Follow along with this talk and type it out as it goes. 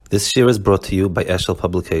This year is brought to you by Eshel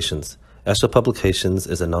Publications. Eshel Publications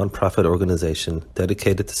is a non-profit organization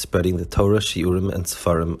dedicated to spreading the Torah, Shiurim, and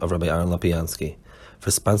Sefarim of Rabbi Aaron Lopiansky. For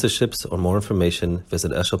sponsorships or more information,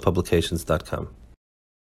 visit eshelpublications.com.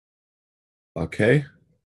 Okay.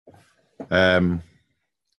 I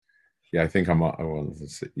think I'm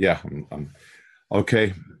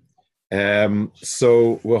okay.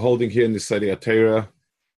 So we're holding here in the study HaTorah,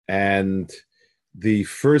 and the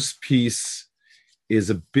first piece is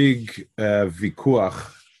a big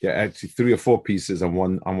vikuach. There are actually 3 or 4 pieces on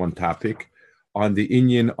one topic, on the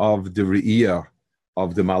inyan of the Re'iyah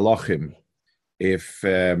of the Malachim. If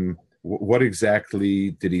what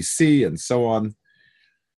exactly did he see, and so on.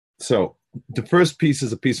 So the first piece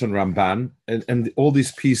is a piece on Ramban, and all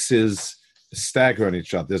these pieces stagger on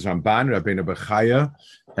each other. There's Ramban, Rabbeinu Bechaya,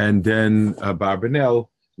 and then Barbanel.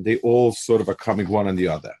 They all sort of are coming one on the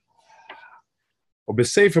other.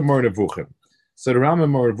 So the Rambam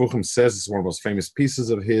Moreh Nevuchim says, it's one of the most famous pieces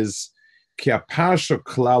of his, Ki ha-parsha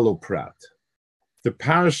klal uprat. The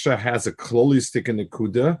parsha has a klolistik and a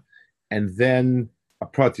kuda, and then a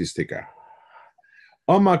pratistika.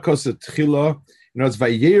 Oma kosa tchila, it's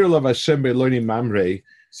Vayeira lav Hashem be'eloni mamrei.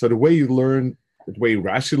 So the way you learn, the way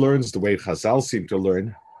Rashi learns, the way Chazal seem to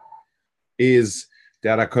learn, is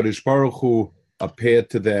that HaKadosh Baruch Hu appeared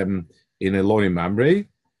to them in Eloni Mamrei,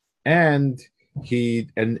 and he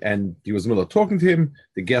was in the middle of talking to him.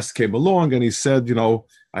 The guest came along, and he said,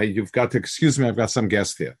 you've got to excuse me, I've got some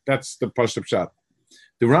guests here. That's the Pashup Shot.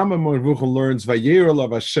 The Rambam Moreh Nevuchim learns Vayeira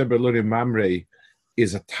lav Hashem be'eloni mamrei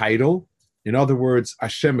is a title. In other words,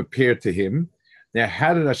 Hashem appeared to him. Now,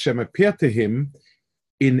 how did Hashem appear to him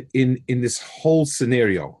in this whole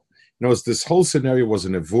scenario? This whole scenario was a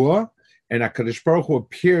nevuah, and HaKadosh Baruch Hu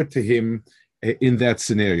appeared to him in that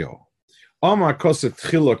scenario. Amar koset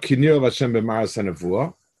tchilo kinir Hashem b'maras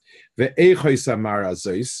hanevuah ve'eichos hamara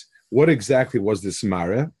zois. What exactly was this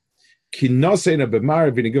mara? Kinoseina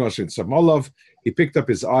b'mara v'nigim Hashem tzamolav. He picked up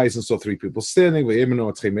his eyes and saw 3 people standing.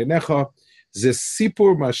 Ve'yemenu atchei meinecha. Ze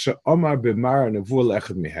sipur masha amar b'mara nevuah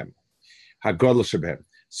le'echad mihem.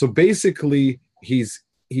 So basically, he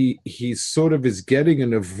sort of is getting a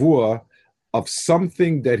nevuah of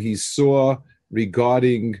something that he saw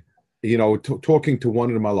regarding, talking to one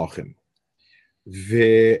of the malachim.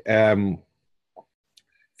 Ve'im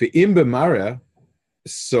b'mara.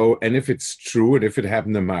 So, and if it's true, and if it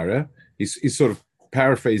happened to Mara, he's sort of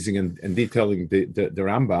paraphrasing and detailing the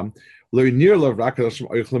Rambam.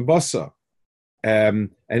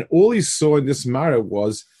 And all he saw in this Mara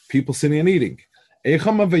was people sitting and eating. So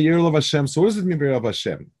what does it mean by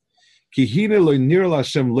Hashem?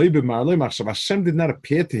 Hashem did not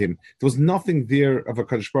appear to him. There was nothing there of a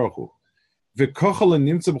Kadosh Baruch Hu. You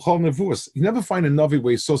never find a Navi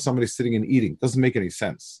where you saw somebody sitting and eating. Doesn't make any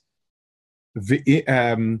sense. This is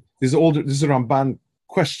a Ramban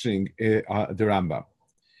questioning the Rambam.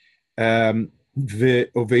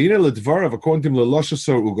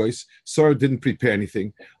 Sarah didn't prepare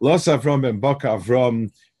anything.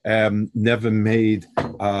 Avram never made,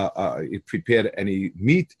 prepared any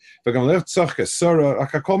meat.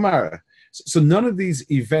 So none of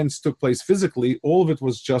these events took place physically. All of it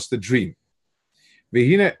was just a dream. So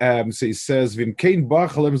he says,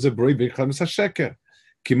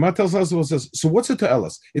 so what's it to tell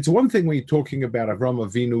us? It's one thing when you're talking about Avram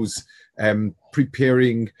Avinu's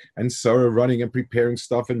preparing and Sarah running and preparing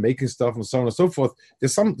stuff and making stuff and so on and so forth.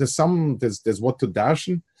 There's what to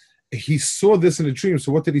darshan. He saw this in a dream.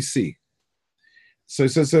 So what did he see? So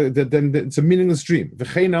then it's a meaningless dream.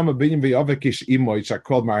 Ram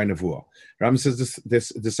says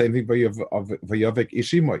this the same thing of Vayavek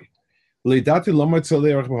Ishimoy. I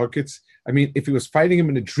mean, if he was fighting him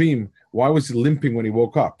in a dream, why was he limping when he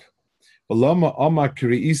woke up? He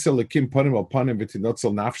says,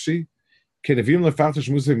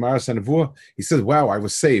 wow, I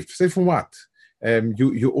was saved. Saved from what?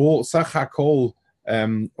 You all,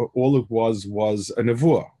 all it was a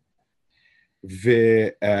nevuah.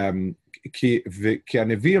 He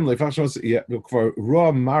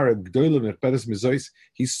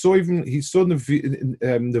saw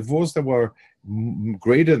nevuahs that were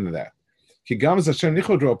greater than that. He saw Hashem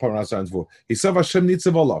Nitzav.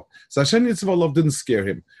 So Hashem Nitzav didn't scare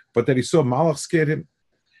him, but that he saw Malach scared him.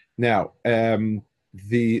 Now, and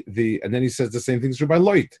then he says the same things by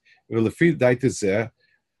Loit. So if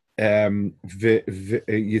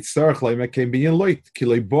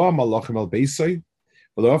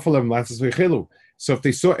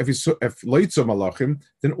Loit saw Malachim,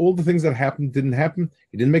 then all the things that happened didn't happen.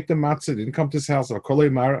 He didn't make the matzah, he didn't come to his house. And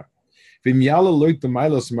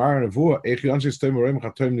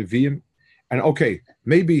okay,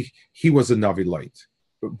 maybe he was a Navi light.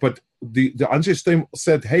 the Anshe Stem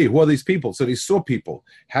said, "Hey, who are these people?" So they saw people.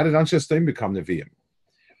 How did Anshe Stem become Nevi'im?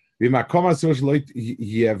 And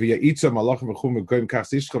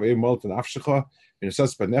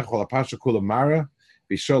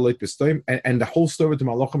the whole story with the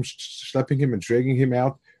Malachim schlepping him and dragging him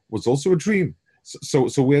out was also a dream. So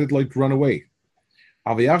where did like run away?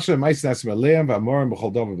 And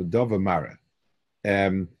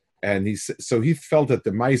he felt that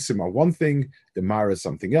the Maisim are one thing, the Mara is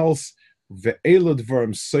something else. This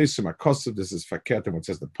is Faket, and what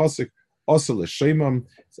says the Pasuk. Also, l'shemam,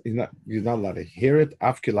 you're not allowed to hear it.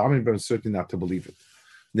 Afkilamim, but I'm certainly not to believe it.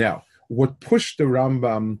 Now, what pushed the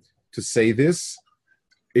Rambam to say this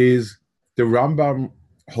is the Rambam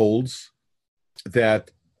holds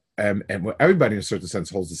that, and everybody in a certain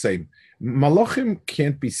sense holds the same. Malachim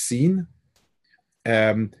can't be seen.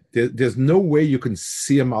 There's no way you can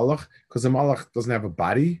see a malach because a malach doesn't have a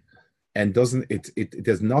body, and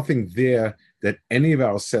there's nothing there that any of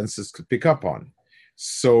our senses could pick up on.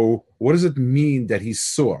 So what does it mean that he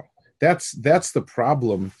saw? That's the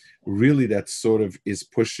problem, really. That sort of is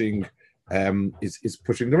pushing is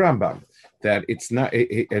pushing the Rambam. That it's not,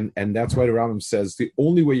 and that's why the Rambam says the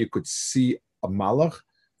only way you could see a malach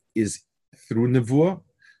is through nevuah.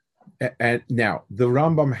 And now the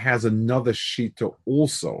Rambam has another shita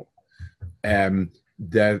also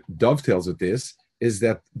that dovetails with this, is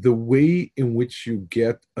that the way in which you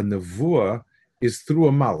get a nevuah is through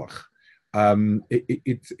a malach.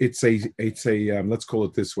 It's a let's call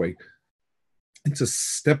it this way. It's a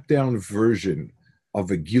step down version of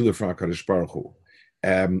a gila from HaKadosh Baruch Hu.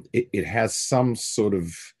 It has some sort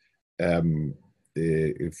of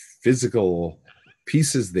physical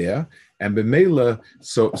pieces there, and b'meila,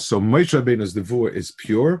 so Moshe Rabbeinu's nevuah is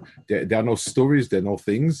pure. There are no stories, there are no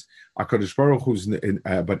things. HaKadosh Baruch Hu's,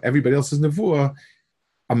 but everybody else's nevuah,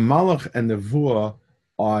 a malach and nevuah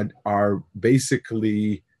are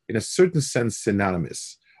basically, in a certain sense,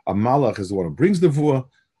 synonymous. A malach is the one who brings nevuah.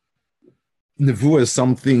 Nevuah is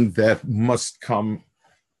something that must come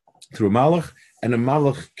through a malach, and a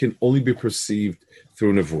malach can only be perceived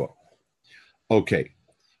through nevuah. Okay.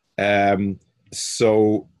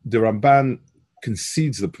 So the Ramban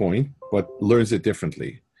concedes the point, but learns it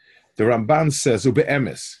differently. The Ramban says, you're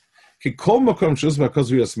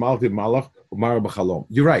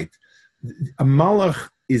right. A malach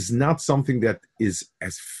is not something that is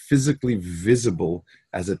as physically visible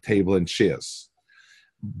as a table and chairs.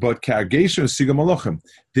 But there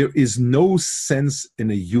is no sense in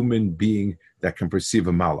a human being that can perceive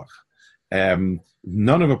a malach.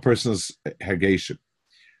 None of a person's hergation.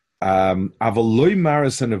 Avaloi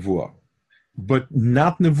maras and nevuah, but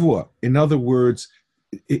not nevuah. In other words,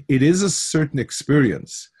 it is a certain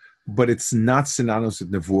experience, but it's not synonymous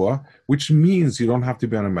with nevuah, which means you don't have to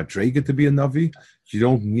be on a madrega to be a navi. You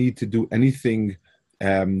don't need to do anything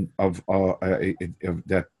that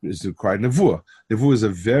is required nevuah. Nevuah is a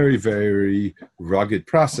very, very rugged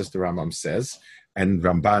process, the Rambam says, and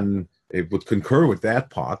Ramban would concur with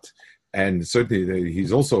that part. And certainly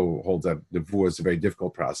he's also holds that nevuah is a very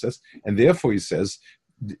difficult process. And therefore he says,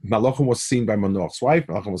 Malachim was seen by Manoach's wife,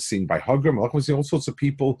 Malachim was seen by Hagar, Malachim was seen all sorts of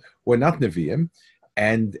people who are not Nevi'im.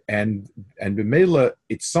 And b'meila,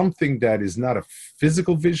 it's something that is not a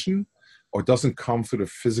physical vision or doesn't come through the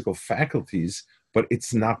physical faculties, but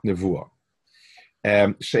it's not nevuah.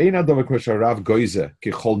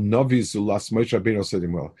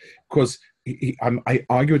 Because I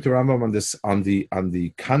argue with the Rambam on this, on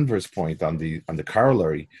the converse point, on the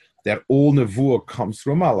corollary, that all nevuah comes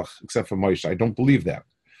through a malach, except for Moshe. I don't believe that.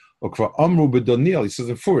 He says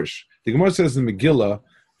in Furish, the Gemara says in Megillah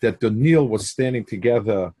that Daniel was standing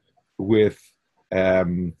together with I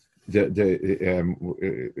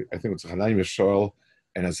think it's Hananiah, Mishael,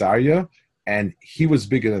 and Azariah, and he was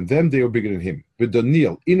bigger than them, they were bigger than him. But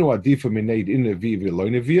Daniel, inu adifa mined in nevi v'lo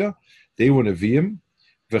nevia, they were neviim.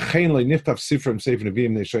 V'chein lo nichtav sifrim seif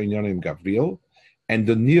neviim ne'shoyin yonim Gavriel, and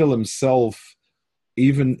Daniel himself,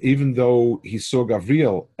 even though he saw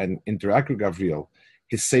Gavriel and interacted with Gavriel,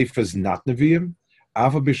 his seif is not neviim.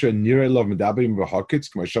 Ava bisha nirei lov medabrim v'hokitz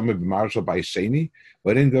k'mo shomer b'marshal b'yisheni,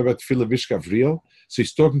 but in the tefillah vish Gavriel. So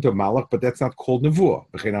he's talking to a malach, but that's not called nevuah.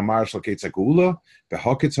 B'chein amarshal keitz ha'geula,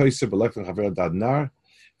 v'hokitz hoyse b'lech l'chaver dadnar,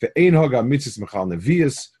 v'ein hog ha'mitzis mechal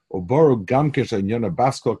nevias, u'boru gam kesh ha'inyon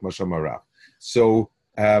ha'baskol k'mo shomer Rav. So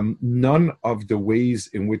none of the ways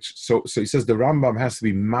in which, so he says the Rambam has to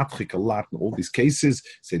be matchik a lot in all these cases,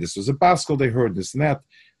 say this was a baskol, they heard this and that,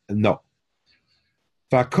 and no.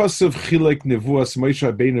 V'akosov chilek nevuas Moshe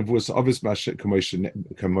Rabbeinu nevuas avis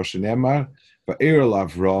k'moshe nemar v'eir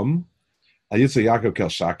lavrom al yitzay Yaakov kel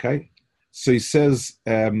shakai. So he says,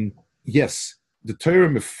 yes, the Torah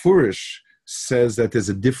Mefurish says that there's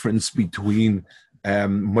a difference between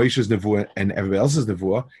Moshe's Nevuah and everybody else's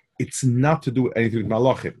Nevuah. It's not to do anything with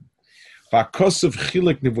Malachim. V'akosov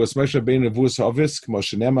chilek Nevuas Moshe Rabbeinu Nevuas Havis k'mo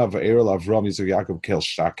shenema Vayeira Avram Yitzchak Yaakov kel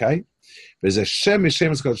shakai v'zeh Shem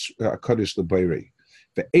Mishem HaKadosh l'Vayeira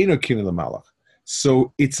ve'eino kinin l'malach.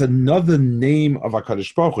 So it's another name of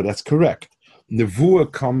HaKadosh Baruch Hu. That's correct.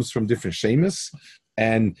 Nevuah comes from different shemus,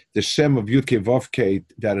 and the Shem of Yud Kei Vav Kei,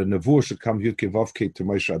 that a Nevuah should come Yud Kei Vav Kei to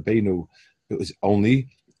Moshe Rabbeinu is only,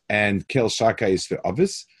 and Kel Shakai is for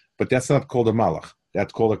Avis, but that's not called a Malach.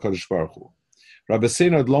 That's called a Kodesh Baruch Hu. Rabbi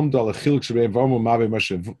Seino Lomdo Lechiluk Shebei Vamu Mavi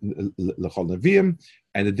Moshe Lechol Neviim,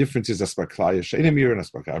 and the difference is Aspaklaya Sheinamir and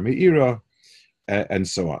Aspaklaya Meira, and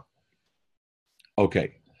so on.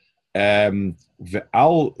 Okay. Then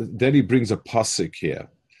he brings a pasuk here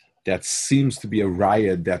that seems to be a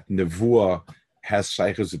raya that Nevuah has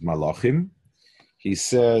shaykhus with Malachim. He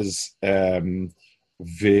says, so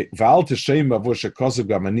this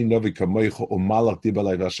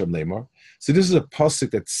is a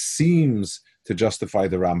pasuk that seems to justify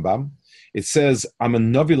the Rambam. It says, I'm a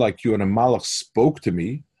Navi like you and a Malach spoke to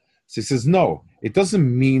me. So he says, no, it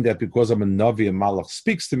doesn't mean that because I'm a Navi and Malach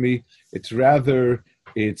speaks to me. It's rather,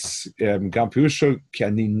 it's Gam Pirusha ki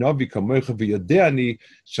ani Navi kamocha v'yodeani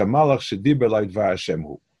shamalach shediber lai dvar Hashem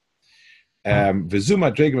hu. V'zu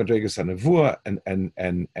madrega hanevuah, and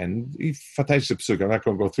fataysh psuk. I'm not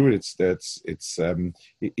going to go through it. It's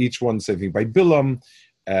each one saying by Bilam,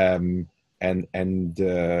 and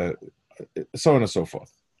so on and so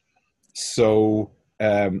forth. So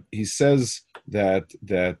he says that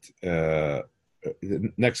the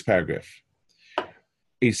next paragraph.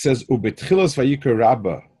 He says ubetchilas vayikra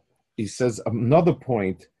rabba. He says another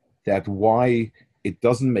point that why it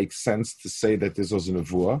doesn't make sense to say that this was a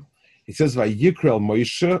nevuah. He says vayikra el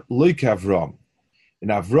Moshe loik Avram. In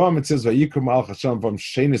Avram it says vayikra malach Hashem vam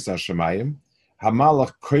shenis hashemayim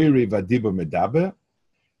hamalach koiri vadiba medaber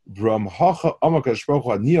v'ram hacha amakash baruch hu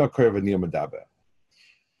aniya koiri v'aniya medaber.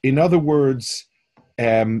 In other words,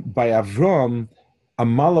 by Avram, a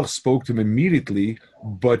malach spoke to him immediately,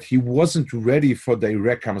 but he wasn't ready for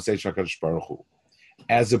direct conversation with HaKadosh Baruch Hu.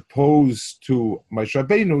 As opposed to Moshe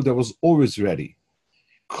Rabbeinu, that was always ready.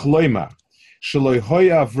 Kloima, sheloi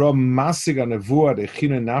hoya Avram masig hanevuah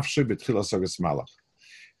dechina nafshe b'tchilas hagas malach.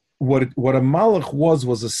 What a malach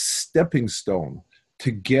was a stepping stone to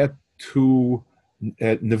get to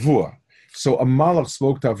nevuah. So a malach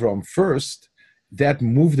spoke to Avram first, that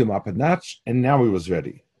moved him up a notch, and now he was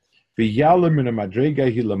ready. V'yalim in a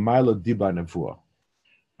madrega hi l'mayla diba nevuah.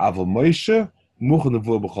 Aval Moshe much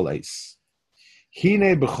nevuah b'chol eis.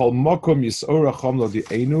 Hine b'chol mokom yisor hacham lo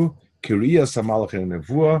di'enu kiriyas hamalach in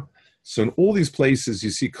nevuah. So in all these places, you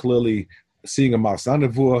see clearly seeing a malach not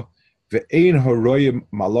nevuah. Ve'ein haroyim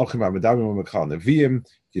malachim ha'medavim ha'mechal neviim.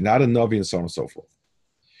 You're not a navi, and so on and so forth.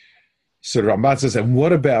 So the Ramban says, and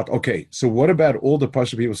what about all the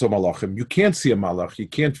Pasha people saw malachim? You can't see a malach, you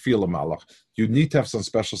can't feel a malach. You need to have some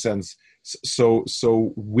special sense. So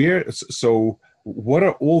what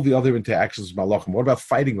are all the other interactions with malachim? What about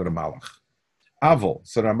fighting with a malach? Aval.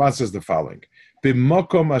 So the Ramban says the following: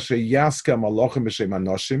 B'makom asher yaska malachim b'shem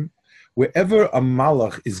anoshim, wherever a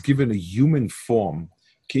malach is given a human form,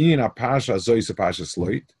 kinyan apasha zois apasha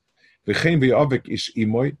sloit, v'chein v'yavik ish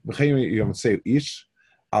imoy, v'chein v'yamtseir ish.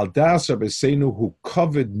 Al das Rabbeinu who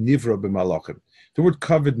covered nivra b'malachim. The word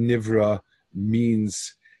covered nivra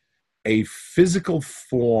means a physical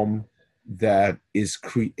form that is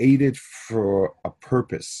created for a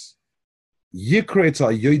purpose. Yikra it's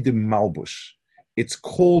al yodim malbush. It's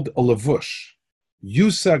called a lavush.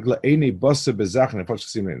 Yusag la'ene basa bezachne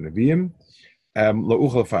pashkasim neviim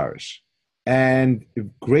la'uchal farish. And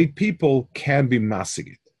great people can be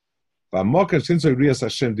masigit. V'amokan since Rias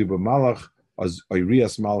Hashem di b'malach.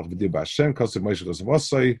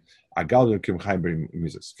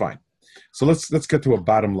 Fine. So let's get to a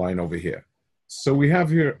bottom line over here. So we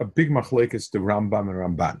have here a big machlekes, the Rambam and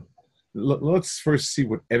Ramban. Let's first see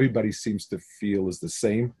what everybody seems to feel is the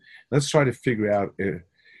same. Let's try to figure out.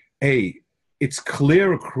 It's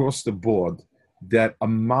clear across the board that a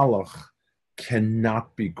malach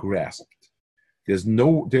cannot be grasped. There is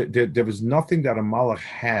nothing that a malach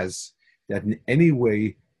has that in any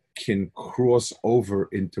way can cross over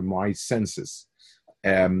into my senses,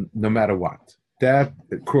 no matter what. That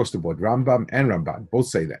across the board, Rambam and Ramban both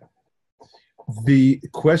say that. The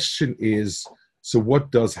question is, so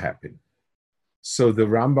what does happen? So the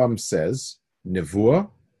Rambam says nevuah,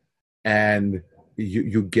 and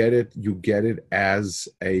you get it as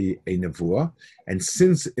a nevuah, and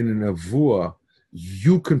since in a nevuah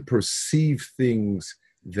you can perceive things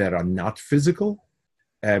that are not physical,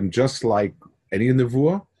 just like any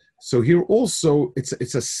nevuah. So here also,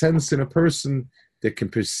 it's a sense in a person that can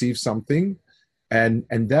perceive something, and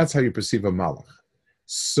that's how you perceive a malach.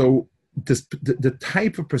 So the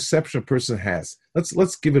type of perception a person has,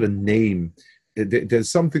 let's give it a name.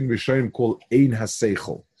 There's something Rishonim call ein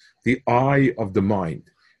haseichel, the eye of the mind,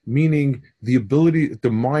 meaning the ability,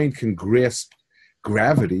 the mind can grasp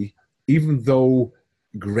gravity, even though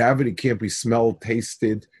gravity can't be smelled,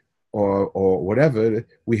 tasted, or whatever.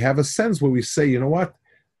 We have a sense where we say, you know what,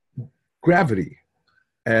 gravity.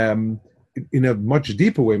 In a much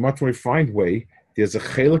deeper way, much more refined way, there's a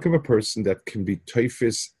chelik of a person that can be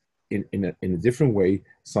teifis in a different way,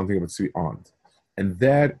 something that's beyond. And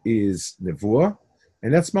that is nevuah,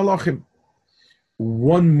 and that's malachim.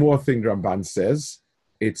 One more thing the Ramban says,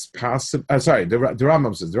 it's possible, the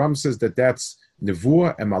Rambam says. The Rambam says that that's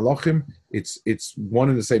nevuah and malachim, it's one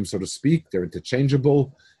and the same, so to speak. They're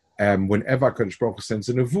interchangeable. Whenever HaKadosh Baruch Hu sends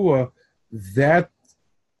a nevuah, that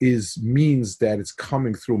means that it's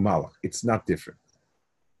coming through malach. It's not different.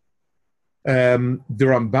 The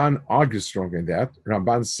Ramban argues strong in that.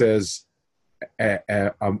 Ramban says a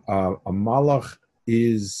malach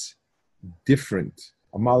is different.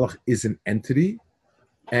 A malach is an entity,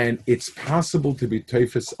 and it's possible to be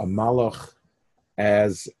teifes a malach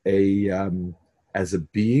as a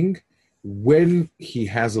being when he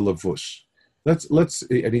has a lavush. Let's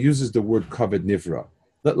and he uses the word kavod nivra.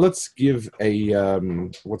 Let's give a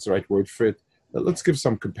what's the right word for it? Let's give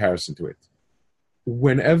some comparison to it.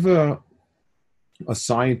 Whenever a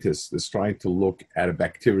scientist is trying to look at a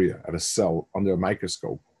bacteria, at a cell under a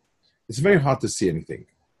microscope, it's very hard to see anything.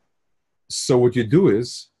 So what you do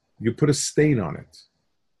is you put a stain on it.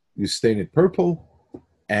 You stain it purple,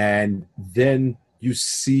 and then you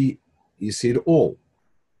see it all.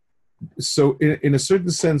 So in a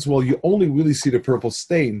certain sense, well, you only really see the purple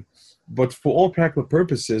stain, but for all practical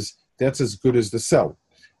purposes, that's as good as the cell.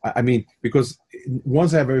 I mean, because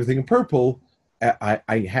once I have everything in purple,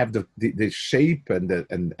 I have the shape and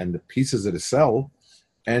the pieces of the cell,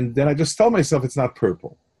 and then I just tell myself it's not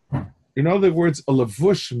purple. In other words, a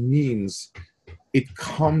lavush means it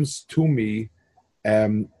comes to me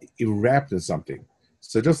wrapped in something.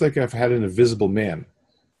 So just like I've had an invisible man,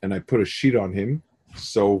 and I put a sheet on him,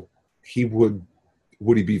 so he would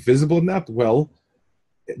he be visible or not? Well,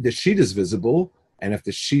 the sheet is visible, and if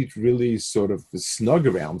the sheet really sort of is snug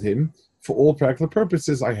around him, for all practical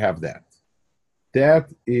purposes, I have that.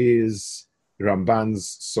 That is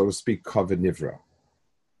Ramban's, so to speak, kavod nivra.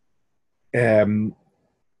 I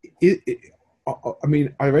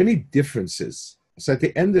mean, are there any differences? So at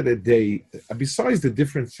the end of the day, besides the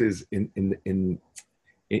differences in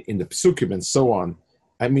the psukim and so on,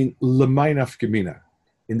 I mean, l'may nafka,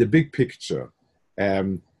 in the big picture,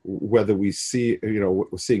 whether we see,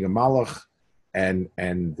 we're seeing a malach,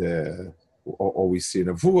 or we see a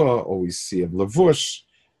nevuah, or we see a lavush.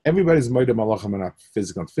 Everybody's moed malachim are not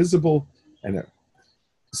physical and visible, and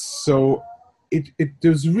so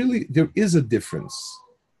there is a difference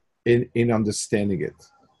in understanding it.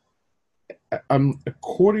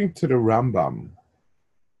 According to the Rambam,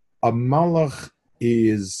 a malach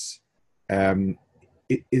is a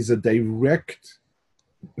direct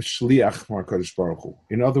shliach from HaKadosh Baruch Hu.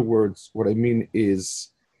 In other words, what I mean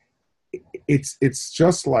is, it's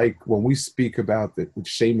just like when we speak about the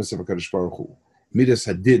shemus of HaKadosh Baruch Hu, midas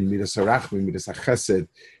hadin, midas harachmi, midas hachesed,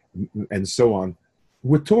 and so on.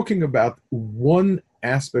 We're talking about one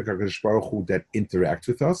aspect of HaKadosh Baruch Hu that interacts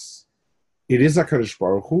with us. It is HaKadosh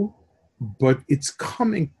Baruch Hu, but it's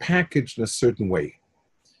coming packaged in a certain way.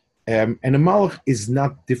 And a malach is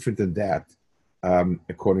not different than that,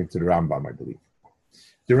 according to the Rambam, I believe.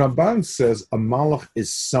 The Ramban says a malach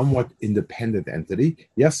is somewhat independent entity.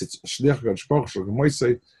 Yes, it's shliach HaKadosh Baruch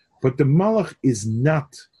Hu, but the malach is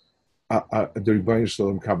not the Rebbeinu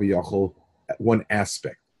Shalom Kaviyachol, one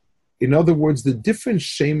aspect. In other words, the different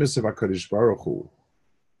shemus of HaKadosh Baruch Hu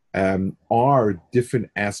are different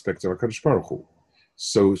aspects of HaKadosh Baruch Hu.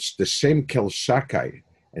 So the Shem Kel Shakai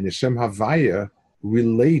and the Shem Havaya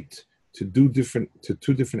relate to two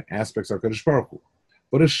different aspects of HaKadosh Baruch Hu.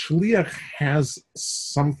 But a shliach has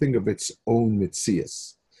something of its own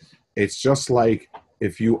mitzias. It's just like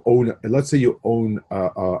if you own, let's say you own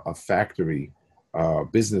a factory,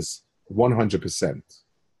 business, 100%.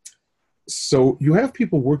 So you have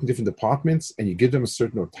people working different departments, and you give them a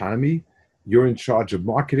certain autonomy. You're in charge of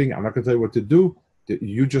marketing. I'm not going to tell you what to do.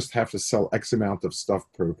 You just have to sell X amount of stuff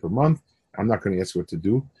per month. I'm not going to ask you what to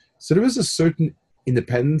do. So there is a certain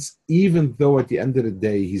independence, even though at the end of the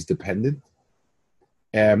day he's dependent.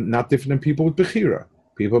 Not different than people with Bechira.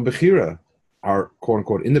 People in Bechira are quote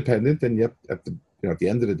unquote independent, and yet at the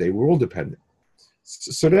end of the day we're all dependent.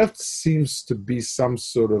 So that seems to be some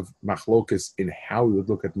sort of machlokas in how we would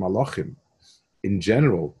look at malachim in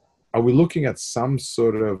general. Are we looking at some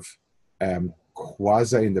sort of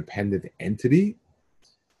quasi-independent entity,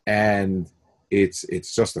 and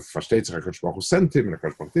it's just a versteht sich HaKadosh Baruch Hu sent him and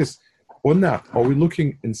HaKadosh Baruch Hu this, or not? Are we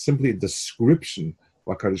looking in simply a description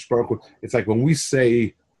of HaKadosh Baruch Hu? It's like when we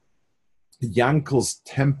say Yankel's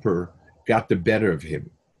temper got the better of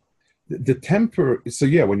him. The temper, so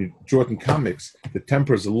yeah, when you draw it in comics, the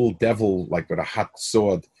temper is a little devil, like with a hot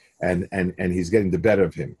sword, and he's getting the better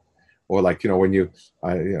of him. Or like, when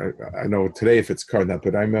I know today if it's current,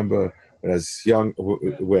 but I remember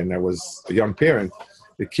when I was a young parent,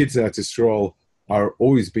 the kids at Yisrael are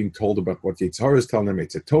always being told about what Yetzirah is telling them,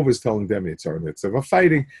 Yetzirah is telling them, Yetzirah and Yetzirah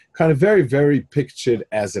fighting, kind of very, very pictured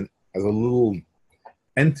as a little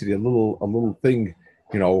entity, a little thing,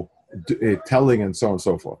 telling and so on and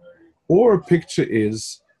so forth. Or a picture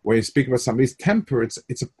is when you speak about somebody's temper,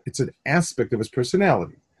 it's an aspect of his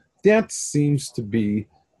personality. That seems to be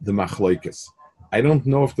the machloikis. I don't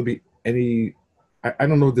know if there'll be any. I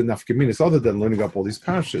don't know the nafkaminas other than learning up all these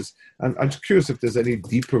parshas. I'm just curious if there's any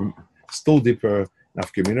still deeper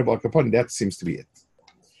nafkamina. But upon that seems to be it.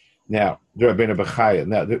 Now, the Rabbeinu Bechaya.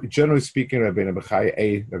 Now, generally speaking, Rabbeinu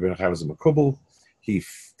Bechaya was a makubal. He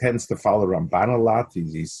tends to follow Ramban a lot.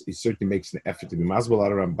 He certainly makes an effort to be masbel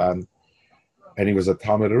out of Ramban. And he was a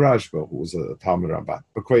Talmud Rashba, who was a Talmud Ramban.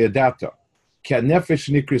 B'koyadata, ki hanefesh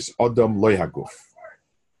nikris odom loy haguf,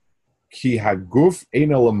 ki haguf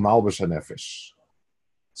ein el malbash hanefesh.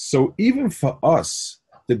 So even for us,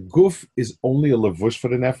 the guf is only a levush for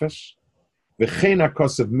the nefesh. V'chein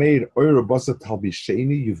hakosav made oira basa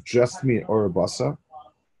talbisheni, you've dressed me in oira basa.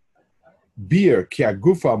 Beer, ki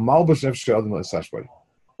hagufa malbash nefesh odom l'sashbari.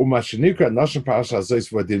 Umashenikra nashim parasha azois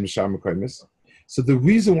v'adim misham mekoymis. So the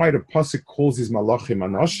reason why the pasuk calls these malachim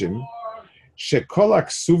anoshim, shekolak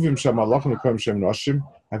suvim shamalachim mekoyim shem anoshim,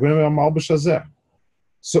 hagonim malbash hazeh.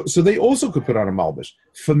 So they also could put on a malbash.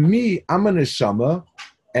 For me, I'm a neshama,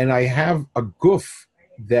 and I have a guf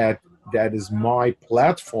that is my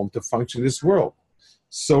platform to function in this world.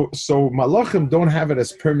 So malachim don't have it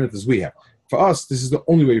as permanent as we have. For us, this is the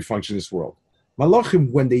only way we function in this world.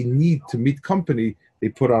 Malachim, when they need to meet company, they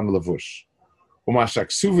put on a lavush. Because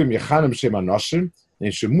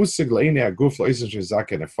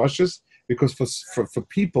for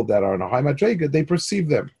people that are in a high madrega, they perceive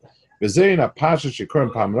them. Malachim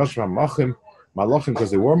because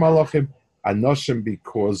they were malachim, anoshim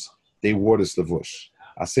because they wore this lavush.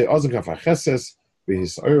 I say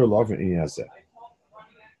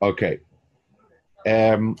okay.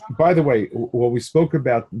 By the way, when we spoke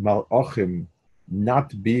about malachim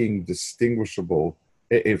not being distinguishable,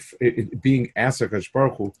 if being asked HaKadosh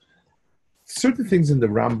Baruch Hu, certain things in the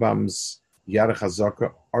Rambam's Yarech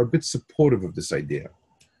HaZaka are a bit supportive of this idea.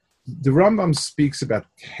 The Rambam speaks about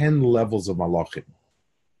 10 levels of malachim.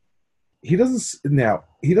 He doesn't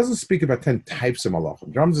speak about 10 types of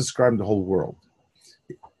malachim. The Rambam describes the whole world.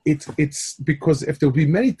 It's because if there would be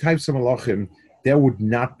many types of malachim, that would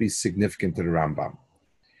not be significant to the Rambam.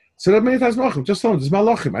 So there are many types of malachim. Just tell them, there's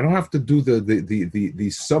malachim. I don't have to do the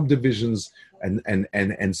subdivisions and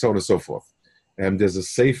so on and so forth. There's a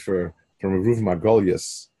sefer from Ruv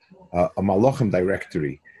Magolius, a malachim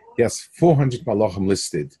directory. He has 400 malachim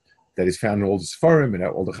listed that is found in all the Sfarim and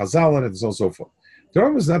all the Chazal and so on and so forth. The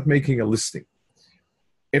Rambam is not making a listing.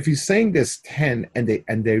 If he's saying there's 10 and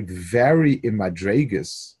they vary in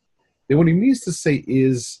madregas, then what he means to say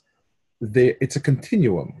is it's a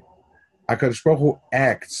continuum. HaKadosh Baruch Hu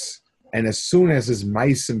acts, and as soon as his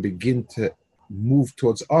maisim begin to move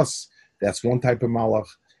towards us, that's one type of malach,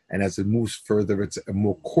 and as it moves further, it's a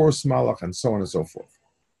more coarse malach, and so on and so forth.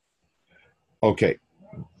 Okay.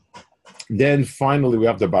 Then finally, we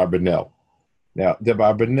have the Barbanel. Now, the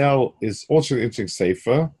Barbanel is also an interesting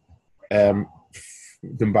sefer. The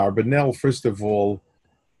Barbanel, first of all,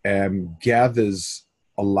 gathers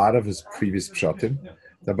a lot of his previous pshatim.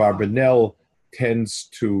 The Barbanel tends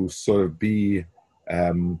to sort of be,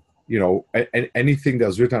 anything that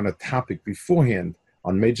was written on a topic beforehand,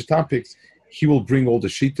 on major topics, he will bring all the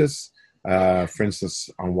shittas, for instance,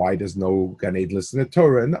 on why there's no Gan Eden list in the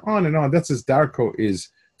Torah, and on and on. That's his darko, is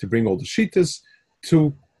to bring all the shittas,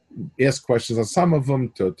 to ask questions on some of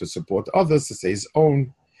them, to support others, to say his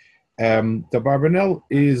own. The Barbanel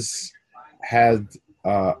had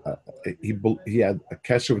a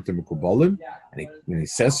kesher with the Mekubalim, and he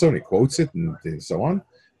says so, and he quotes it, and so on.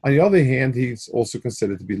 On the other hand, he's also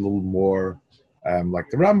considered to be a little more like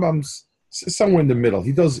the Rambam's, somewhere in the middle.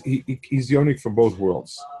 He's yonic for both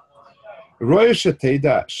worlds.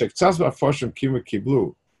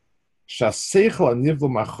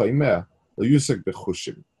 Yusak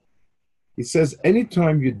bechushim. He says,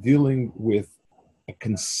 anytime you're dealing with a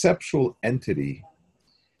conceptual entity,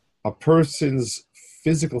 a person's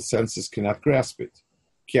physical senses cannot grasp it.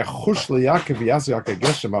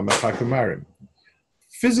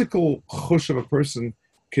 Physical chush of a person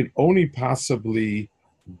can only possibly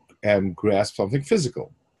grasp something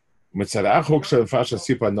physical. And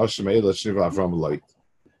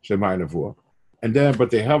then, but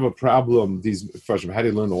they have a problem, these Farshim, how do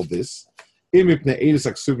you learn all this? So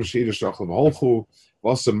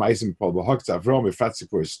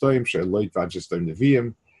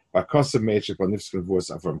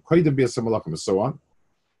on.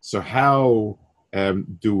 So how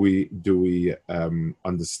do we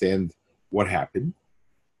understand what happened?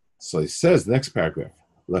 So he says, next paragraph.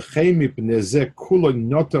 So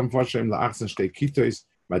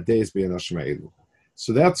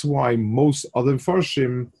that's why most other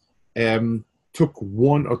Farshim took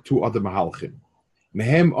one or two other mahalchim.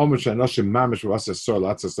 Mehem omer she'anoshim mamish v'aseh sor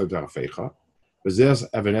l'atzah sor d'arafeicha. V'zeh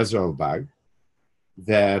Even Ezra al-Bag.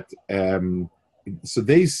 That so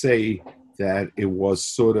they say that it was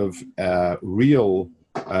sort of real.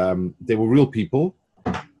 They were real people,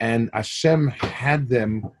 and Hashem had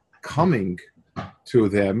them coming to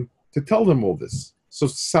them to tell them all this. So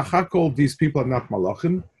Sachakol, these people are not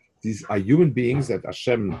malachim. These are human beings that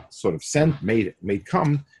Hashem sort of sent, made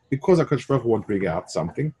come, because HaKadosh Baruch Hu won't bring out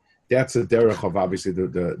something. That's the derech of obviously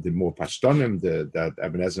the more pashtonim, the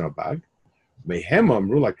Even Ezra al-Bag. Mehem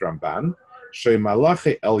amru, like Ramban, shei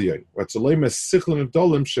malachi elyon. V'tzolei mesichlin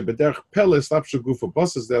v'dolim shebederch peles lapshu gufa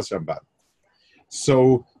bosses. There's Ramban.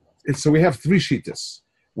 So we have three shitas.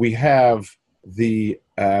 We have the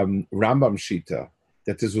Rambam shita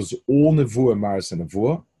that this was all nevuah, maris and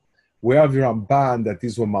nevuah. We have the Ramban that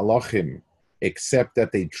these were malachim, except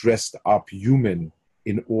that they dressed up human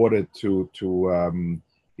in order to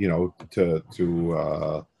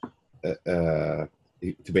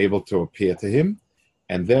be able to appear to him.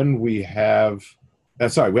 And then we have,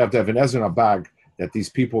 we have to have an Ezra Bag that these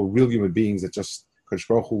people were real human beings that just Kadosh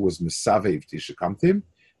Baruch Hu was mesavev to should come to him.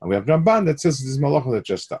 And we have Ramban that says these malachim that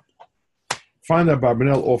dressed up. Finally,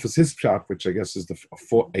 Barbanel offers his pshat, which I guess is a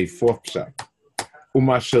fourth pshat.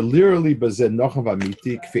 Umashalirli bazen nochav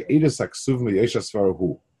amiti kfi edus aksuv meyeshas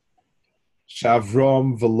varuhu.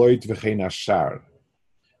 Shavrom veloit v'chein ashar.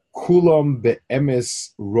 Kulam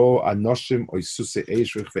be'emes ro anoshim oisuse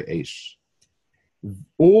eish v'eish.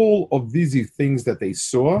 All of these things that they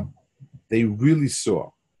saw, they really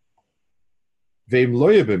saw. Ve'im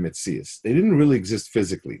loya b'metzias. They didn't really exist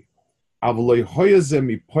physically.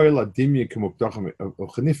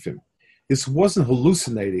 This wasn't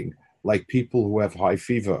hallucinating like people who have high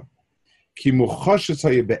fever. They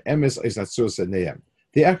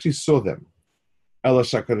actually saw them.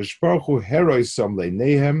 HaKadosh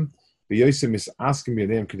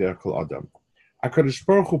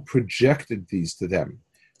Baruch Hu projected these to them.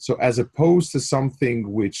 So as opposed to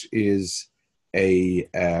something which is a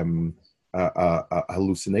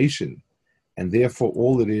hallucination, and therefore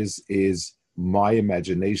all it is my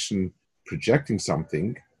imagination projecting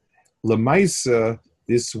something, Lamaisa,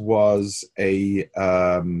 this was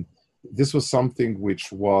something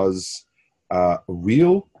which was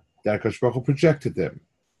real, that HaKadosh Baruch Hu projected them.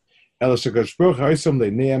 And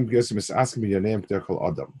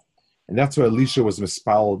that's why Elisha was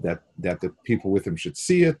mispal that the people with him should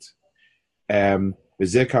see it. They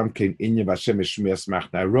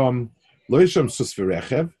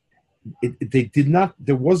did not,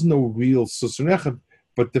 there was no real susrechev,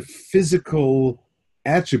 but the physical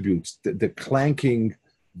attributes, the clanking,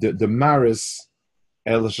 the maris,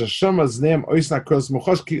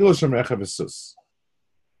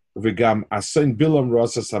 V'gam ason bilam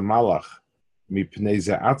rosas hamalach mipnei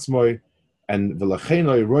ze atzmoi, and v'lachein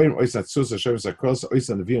lo yiroyim ois natzus Hashem zakos ois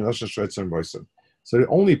anavim nosha shreitzon boison. So the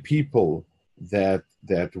only people that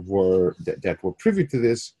were privy to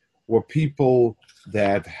this were people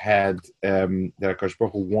that had that HaKadosh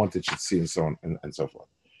Baruch Hu wanted should see, and so on and so forth.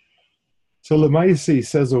 So Lemaisi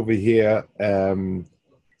says over here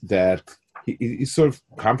that he sort of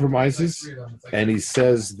compromises, and he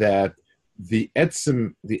says that the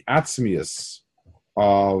atzmius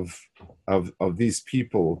of these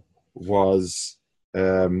people was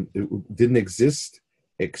it didn't exist,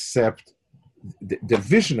 except the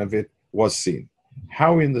vision of it was seen.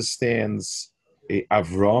 How he understands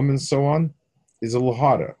Avram and so on is a little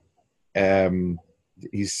harder.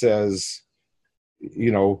 He says,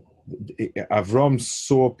 Avram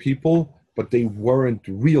saw people, but they weren't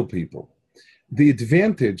real people. The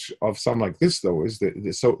advantage of something like this, though, is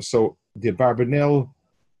that so the Barbanel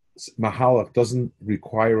Mahalach doesn't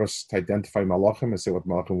require us to identify malachim and say what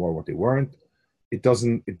malachim were, what they weren't. It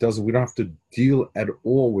doesn't. We don't have to deal at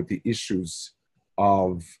all with the issues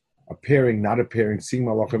of appearing, not appearing, seeing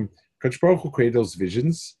malachim. Kadosh Baruch Hu created those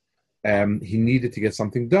visions. He needed to get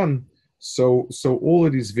something done, so all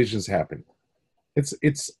of these visions happened.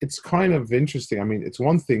 It's kind of interesting. I mean, it's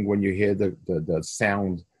one thing when you hear the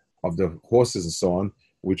sound of the horses and so on,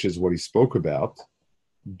 which is what he spoke about,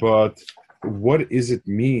 but what does it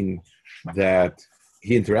mean that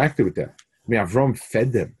he interacted with them? I mean, Avram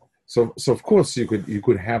fed them. So of course you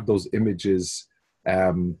could have those images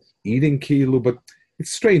eating kilu, but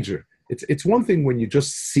it's stranger. It's one thing when you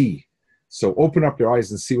just see. So open up your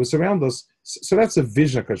eyes and see what's around us. So that's a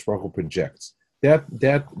vision HaKadosh Baruch Hu projects. That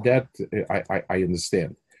I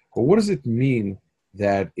understand. But what does it mean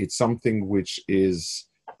that it's something which is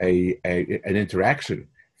an interaction,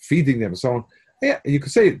 feeding them and so on? Yeah, you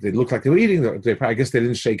could say they look like they were eating. I guess they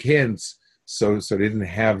didn't shake hands, so they didn't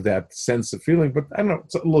have that sense of feeling. But I don't know.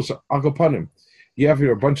 It's a little agapanim. You have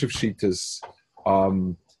here a bunch of shitas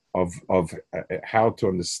of how to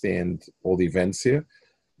understand all the events here.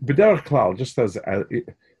 B'derech klal, just as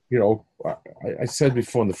I said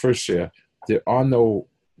before in the first year, there are no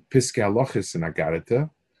piskei halachos in Agarita,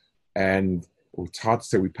 and it's hard to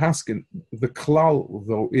say we paskin. The klal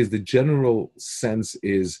though is the general sense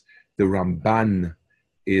is the Ramban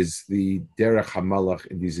is the derech hamalach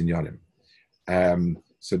in these inyanim.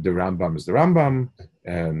 So the Rambam is the Rambam,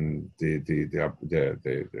 and the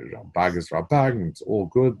Rambag is Rambag, and it's all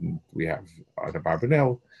good. And we have the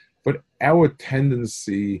Barbanel, but our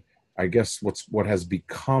tendency, I guess, what has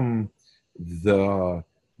become the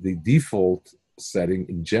default setting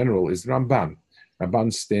in general is Ramban.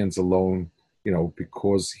 Ramban stands alone,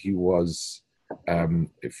 because he was,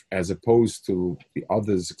 as opposed to the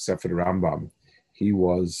others except for the Rambam, he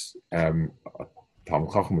was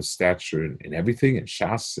Talmud Chacham of stature in everything, in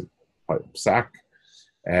Shas and Psak.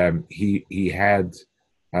 He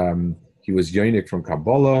was yonik from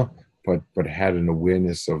Kabbalah, but had an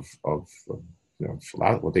awareness of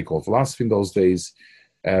what they call philosophy in those days.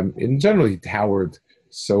 In general, he towered.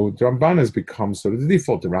 So the Ramban has become sort of the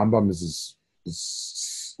default. The Rambam is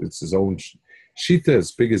his own shita,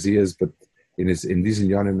 as big as he is, but in these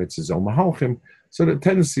inyanim, it's his own mahalchim. So the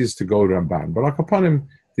tendency is to go to Ramban. But upon him,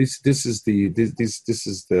 this is the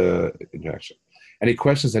interaction. Any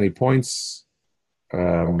questions? Any points? The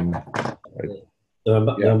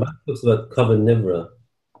Ramban talks about kavan nivra.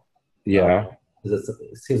 Yeah.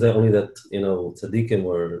 It seems like only that tzaddikim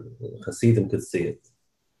or Hasidim could see it.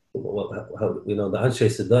 How the Anshe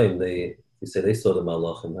Sedaim, they say they saw the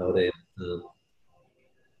malachim. How they?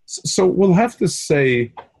 So we'll have to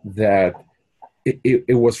say that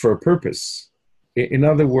it was for a purpose. In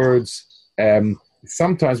other words,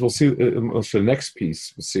 sometimes we'll see the next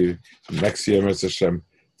piece. We'll see next year, Mr. Hashem.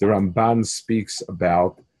 The Ramban speaks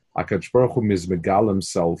about HaKadosh Baruch Hu mizmegal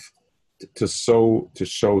himself to show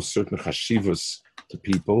certain chashivas to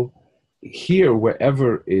people. Here,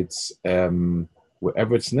 wherever it's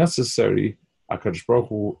necessary, HaKadosh Baruch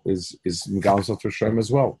Hu is megal himself to Hashem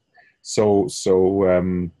as well. So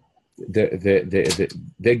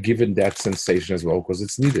they're given that sensation as well because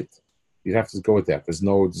it's needed. You have to go with that. There's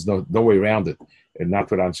no way around it, and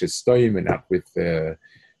not with Anshe Stoim, and not with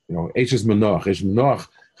Eish Menoch. Eish Menoch.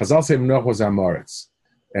 Chazal say Menoch was Amoritz.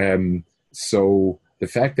 So the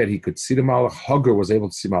fact that he could see the Malach, Hagar was able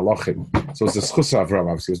to see Malachim. So it's the schus of Avram.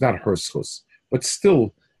 Obviously, it was not her schus, but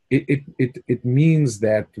still, it means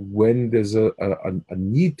that when there's a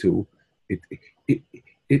need to,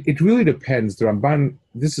 it really depends. The Ramban,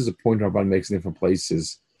 this is a point Ramban makes in different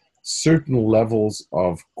places, certain levels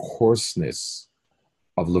of coarseness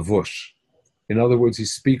of levush. In other words, he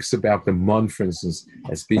speaks about the mun, for instance,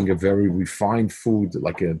 as being a very refined food,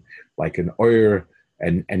 like an oyer,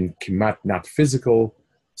 and kimat, not physical.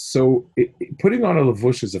 So putting on a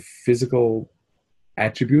levush is a physical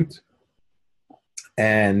attribute,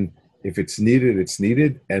 and if it's needed, it's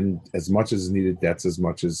needed, and as much as is needed, that's as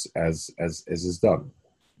much as is done.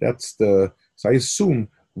 So I assume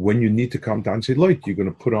when you need to come to Anshe Loit, you're going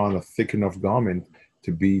to put on a thick enough garment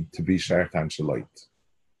to be shaykh to Anshe Loit.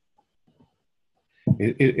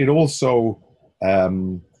 It also I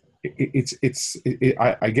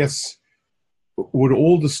guess with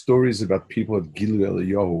all the stories about people at Gilu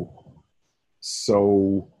Eliyahu,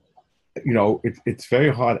 so it's very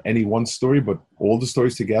hard any one story, but all the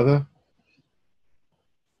stories together.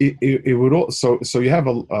 It would also, so you have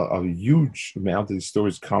a huge amount of these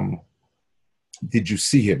stories come. Did you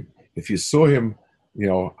see him? If you saw him,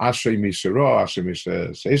 Ashrei Mishra, Ashrei Mishra,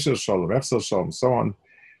 Sheishel Shalom, Efsel Shalom, so on.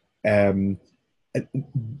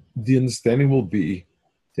 The understanding will be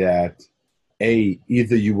that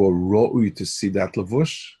either you were ro'ui to see that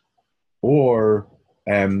levush, or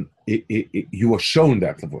you were shown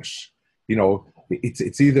that levush.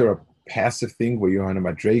 It's either a passive thing where you're on a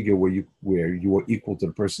madrega where you were equal to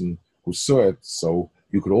the person who saw it, so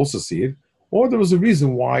you could also see it, or there was a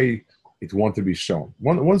reason why it wanted to be shown.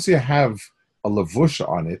 Once you have a levush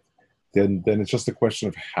on it, then it's just a question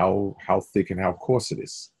of how thick and how coarse it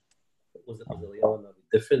is. Was Eliyahu Navi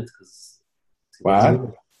different? What?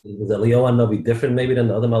 Was Eliyahu Navi different maybe than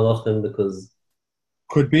the other malachim? Because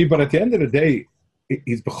could be, but at the end of the day,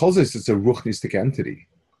 it's because it's a ruchnistic entity.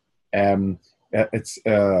 The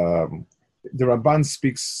Ramban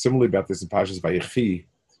speaks similarly about this in Parshas Vayechi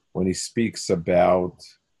when he speaks about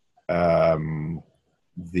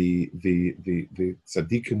the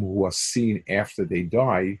tzaddikim who are seen after they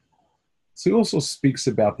die. So he also speaks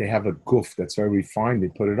about they have a guf that's very refined. They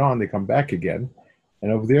put it on, they come back again,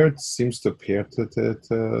 and over there it seems to appear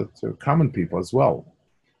to common people as well.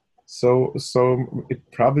 So it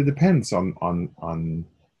probably depends on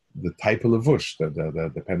the type of levush.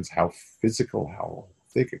 That depends how physical, how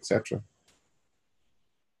thick, etc.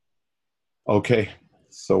 Okay,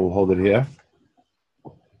 so we'll hold it here.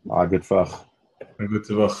 Good fach. Good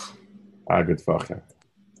fach. Good fach.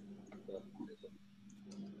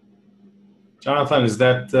 Jonathan, is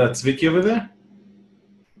that Tzviki over there?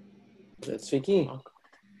 That's Tzviki. How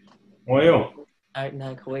are you?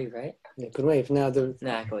 Now I can wave, right? Yeah, good wave. Now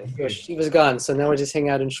Nah, I can wave. she was gone, so now we're just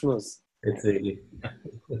hanging out in schmooze. it's